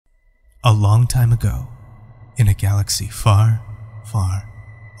A long time ago, in a galaxy far, far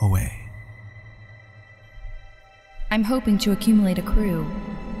away. I'm hoping to accumulate a crew.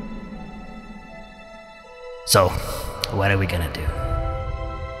 So, what are we gonna do?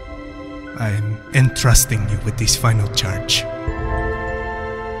 I'm entrusting you with this final charge.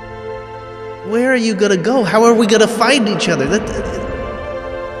 Where are you gonna go? How are we gonna find each other?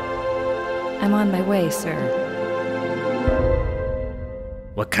 I'm on my way, sir.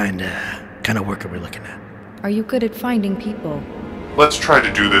 What kind of work are we looking at? Are you good at finding people? Let's try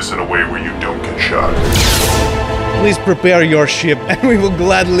to do this in a way where you don't get shot. Please prepare your ship, and we will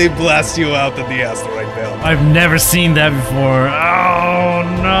gladly blast you out of the asteroid belt. I've never seen that before. Oh,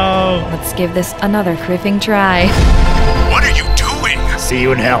 no. Let's give this another criffing try. What are you doing? See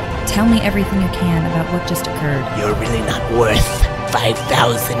you in hell. Tell me everything you can about what just occurred. You're really not worth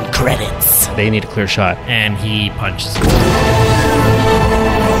 5,000 credits. They need a clear shot, and he punches.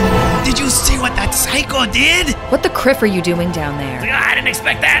 Did you see what that psycho did? What the criff are you doing down there? I didn't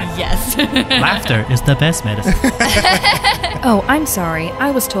expect that. Yes. Laughter is the best medicine. Oh, I'm sorry.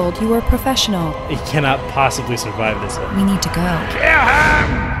 I was told you were a professional. He cannot possibly survive this one. We need to go.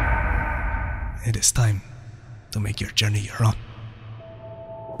 It is time to make your journey your own.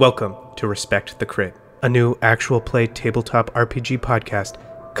 Welcome to Respect the Crit, a new actual play tabletop RPG podcast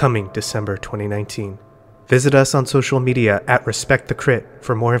coming December 2019. Visit us on social media at Respect the Crit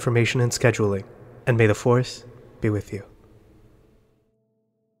for more information and scheduling, and may the Force be with you.